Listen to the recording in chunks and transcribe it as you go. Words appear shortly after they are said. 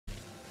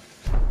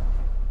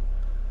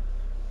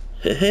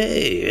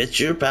Hey, it's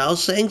your pal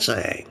Sang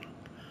Sang.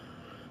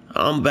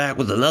 I'm back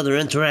with another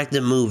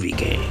interactive movie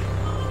game.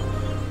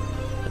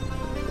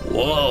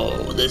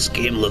 Whoa, this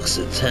game looks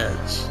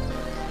intense.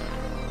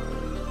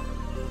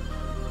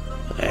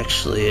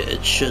 Actually,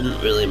 it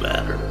shouldn't really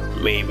matter.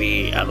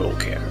 Maybe I don't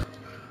care.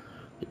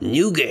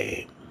 New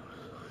game.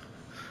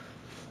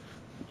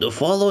 The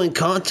following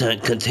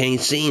content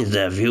contains scenes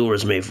that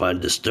viewers may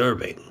find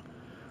disturbing.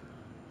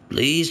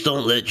 Please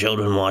don't let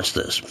children watch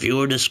this.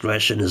 Viewer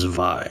discretion is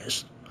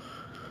advised.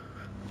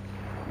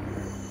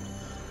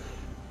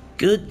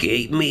 Good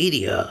Gate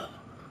Media.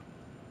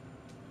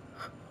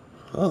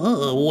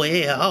 Oh,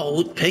 way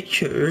out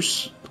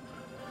pictures.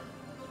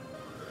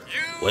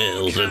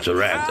 Wales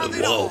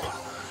Interactive. Whoa.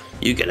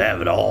 You can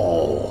have it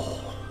all.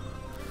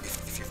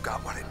 If you've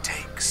got what it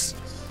takes.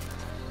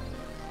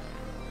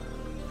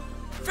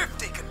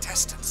 50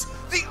 contestants.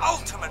 The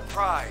ultimate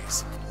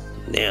prize.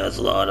 Yeah, that's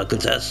a lot of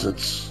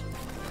contestants.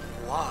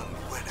 One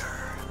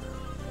winner.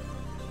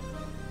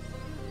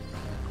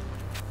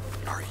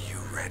 Are you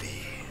ready?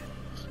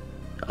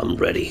 I'm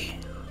ready.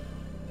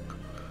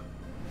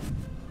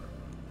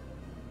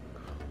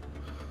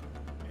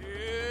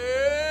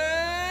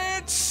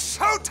 It's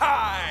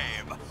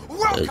showtime!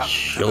 Welcome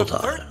to the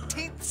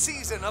 13th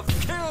season of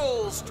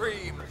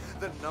Killstream,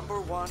 the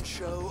 ¡1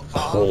 show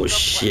on Oh the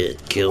shit,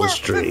 planet.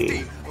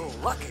 Killstream. Where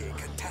 50 lucky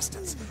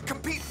contestants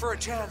compete for a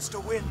chance to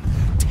win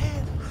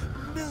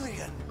 $10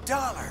 million,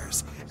 enter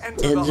And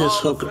the this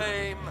Hall of hooker.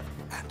 Fame,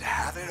 and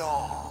have it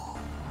all.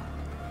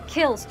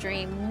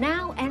 Killstream,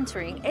 now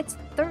entering its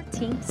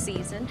 13th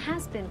season,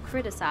 has been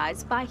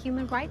criticized by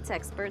human rights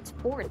experts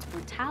for its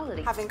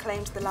brutality. Having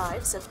claimed the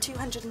lives of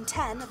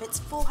 210 of its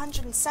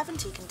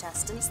 470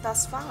 contestants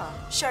thus far.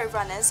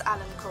 Showrunners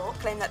Alan Cork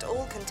claim that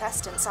all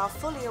contestants are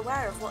fully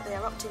aware of what they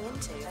are opting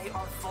into. They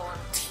are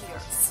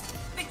volunteers.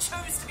 They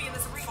chose to be in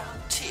this arena.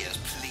 Volunteers,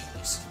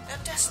 please. They're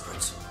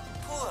desperate,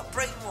 poor,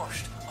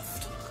 brainwashed,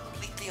 often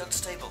completely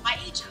unstable. My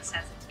agent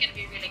says it's going to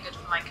be really good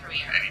for my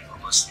career. Any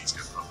publicity's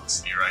good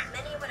publicity, right?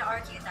 Many would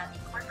argue that the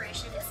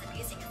corporation is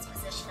abusing its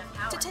position of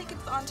power To take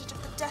advantage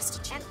of the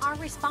destitute. And are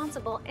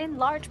responsible in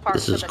large part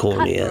This for is the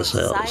corny cutthroat as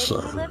hell, society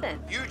we son. live in.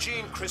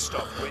 Eugene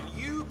Christoph, when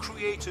you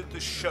created the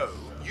show,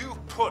 you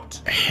put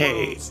Hey.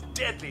 the world's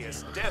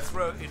deadliest death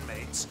row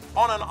inmates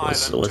on an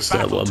island What's to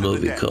that battle one to the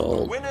movie death.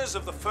 called? The winners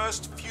of the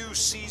first few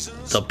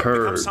seasons The become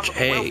Purge. some of the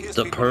Hey, wealthiest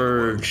The people in the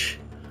world. Purge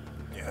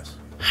Yes.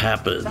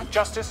 happened.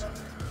 Justice?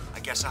 I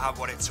guess I have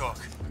what it took.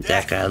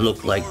 That guy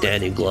looked like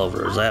Danny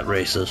Glover. Is that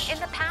racist? In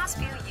the past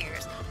few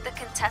years, the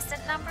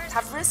contestant numbers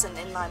Have risen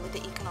in line with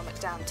the economic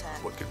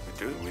downturn. What did we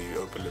do? We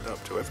opened it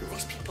up to everyone.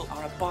 These people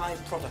are a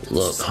byproduct of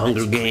Look, society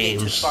Hunger created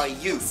Games. by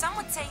you. Some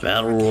would say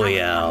Battle you were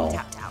Royale.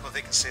 tapped out. Well,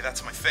 they can say that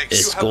to my face.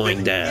 It's You have going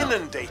been down.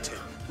 inundated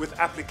with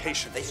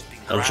applications. They have been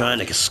I'm trying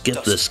to grounded,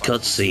 skip this dusted by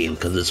cutscene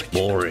because it's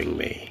boring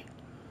me.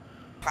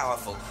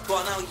 powerful, who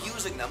are now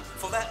using them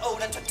for their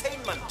own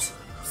entertainment.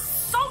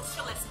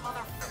 Socialist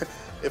motherfucker.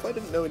 If I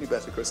didn't know any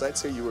better, Chris, I'd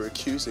say you were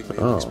accusing me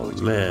of Oh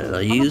exploiting man,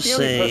 are you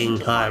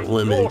saying hot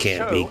women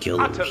can't be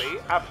killers? Utterly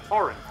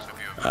abhorrent.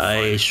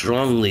 I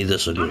strongly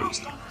disagree.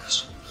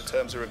 The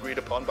terms are agreed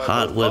upon by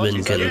Hot both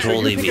women parties. can So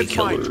totally you think be it's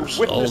fine to killers.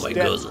 witness Oh my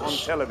deaths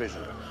goodness. on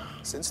television?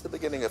 Since the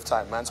beginning of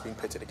time, man's been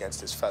pitted against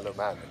his fellow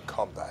man in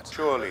combat.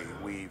 Surely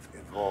we've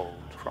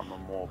evolved from a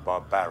more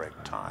barbaric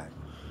time.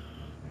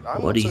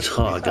 I'm What are not you so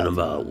sure we talking have.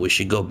 about? We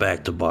should go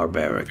back to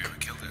barbaric. Have you ever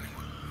killed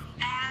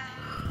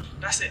anyone?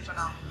 That's it for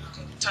now.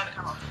 Okay, turn the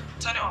camera off.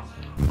 Turn it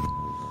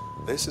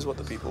off. This is what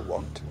the people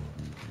want.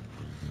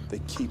 They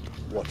keep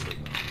watching.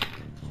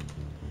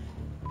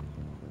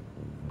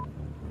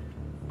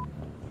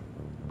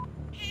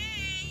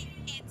 Hey,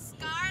 it's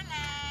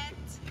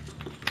Scarlett.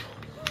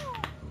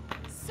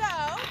 So,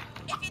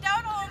 if you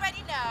don't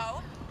already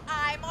know,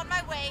 I'm on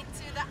my way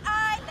to the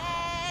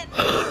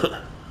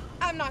island.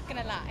 I'm not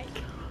gonna lie.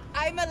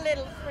 I'm a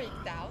little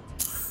freaked out.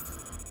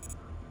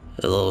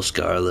 Hello,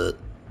 Scarlet.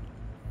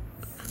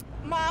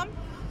 Mom,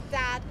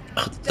 Dad,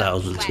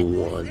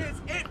 1000-1. It's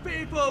it,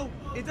 people.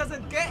 It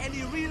doesn't get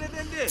any realer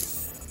than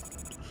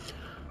this.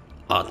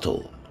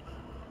 Otto.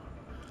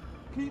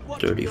 Keep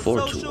watching 34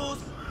 your to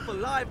socials for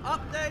live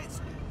updates.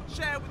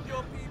 Share with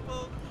your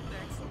people.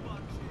 Thanks for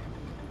watching.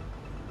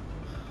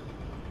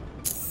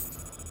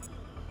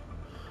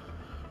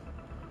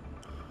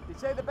 They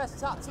say the best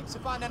tactics to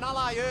find an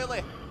ally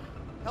early.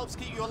 Helps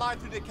keep you alive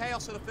through the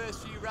chaos of the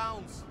first few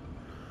rounds.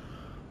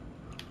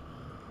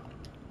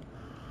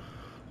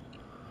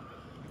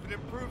 If it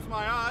improves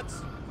my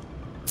odds.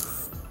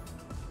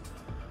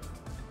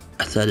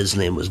 I thought his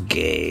name was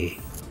Gay.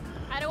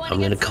 I'm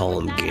gonna call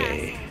him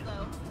Gay.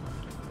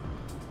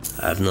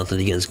 I have nothing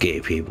against gay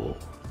people.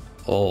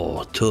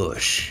 Oh,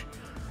 Tush.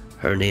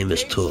 Her name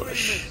is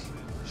Tush.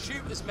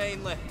 Shooters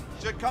mainly.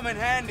 Should come in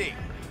handy.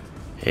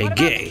 Hey,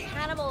 Gay.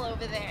 Cannibal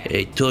over there.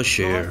 Hey, Tush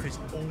here. It's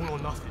all or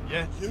nothing,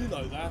 yeah? You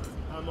know that.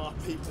 And our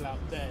people out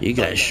there. You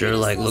guys sure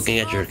like looking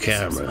at your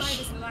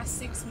cameras.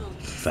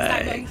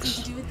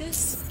 Fags.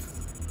 Fags.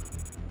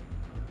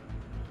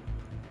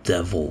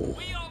 Devil.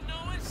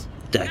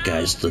 That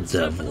guy's the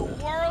devil.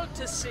 world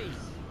to see.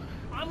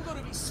 I'm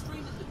gonna be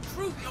screaming the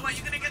truth. Yo, are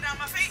you gonna get down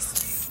my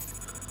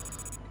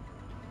face?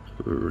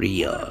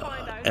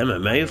 Rhea,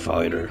 MMA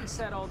fighter. Who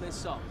set all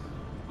this up?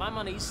 My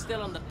money's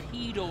still on the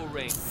pedo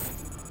ring.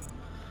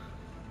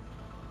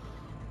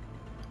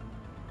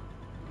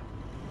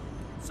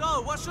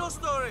 So, what's your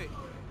story?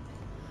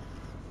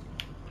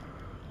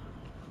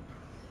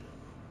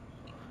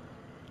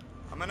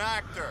 I'm an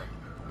actor.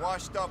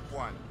 Washed up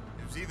one.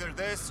 It was either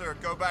this or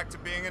go back to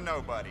being a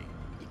nobody.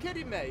 You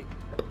kidding me?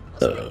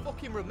 That's like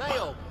fucking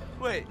Romeo.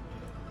 Wait,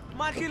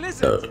 Mikey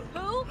Lizard?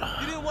 Who?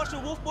 You didn't watch the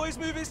Wolf Boys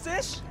movie,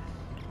 Tish?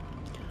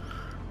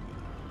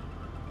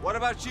 What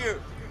about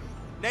you?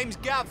 Name's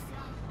Gav.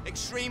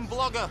 Extreme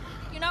blogger.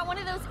 You're not one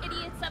of those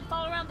idiots that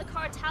follow around the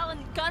cartel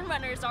and gun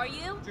runners, are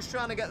you? Just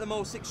trying to get the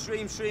most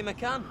extreme stream I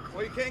can.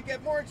 Well, you can't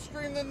get more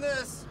extreme than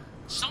this.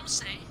 Some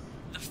say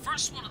the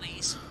first one of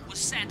these was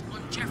set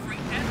on Jeffrey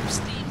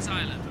Epstein's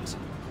island.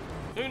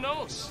 Who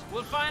knows?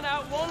 We'll find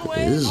out one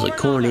way. This is a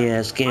corny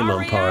ass game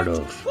I'm part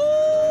of.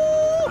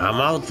 I'm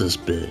out this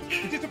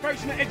bitch.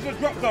 Anticipation at edge of the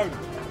drop zone.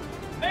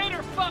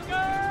 Later,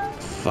 fucker!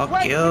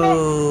 Fuck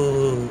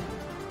you.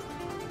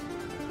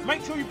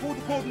 Make sure you pull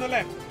the cord on the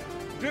left.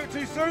 Do it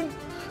too soon,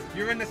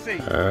 you're in the sea.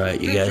 Alright,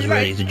 you guys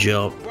ready to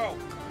jump? Well,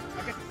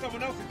 I guess it's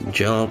someone else's.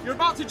 Jump. You're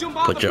about to jump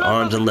out. Put your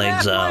arms and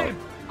legs out.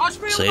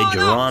 Say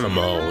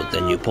Geronimo,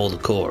 then you pull the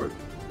cord.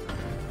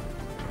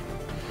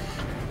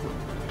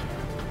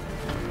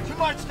 Too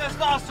much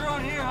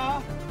testosterone here,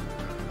 huh?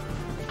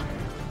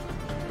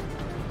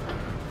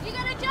 You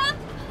gonna jump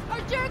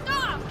or jerk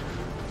off?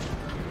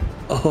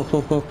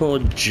 Oh,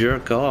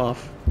 jerk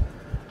off.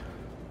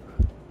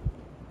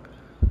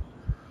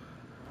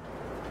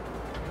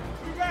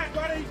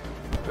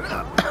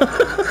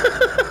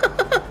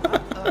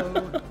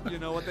 You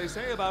know what they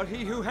say about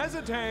he who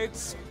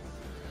hesitates.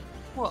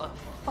 What a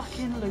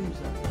fucking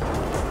loser.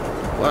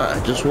 What? I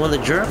just want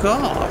to jerk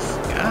off.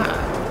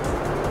 God.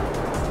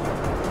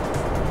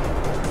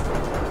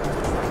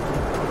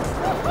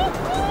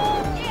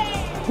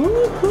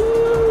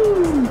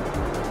 Woohoo!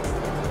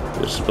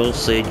 You're supposed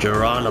to say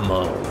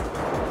Geronimo.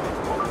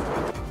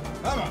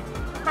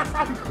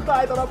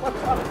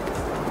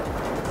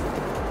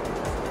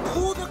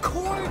 Pull the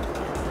cord!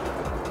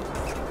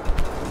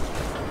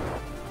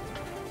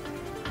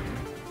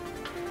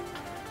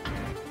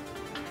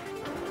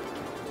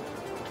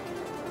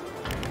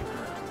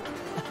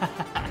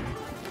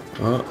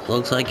 Well,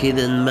 looks like he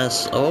didn't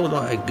mess. Oh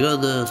my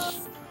goodness.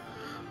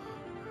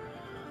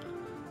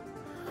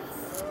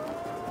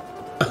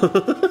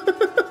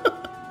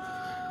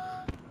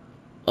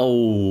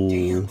 Oh.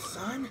 Damn,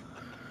 son.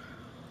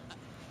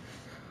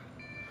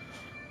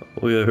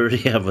 We already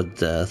have a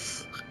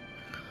death.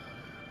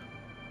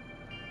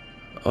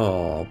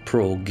 Oh,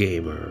 pro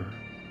gamer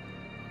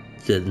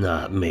did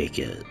not make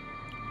it.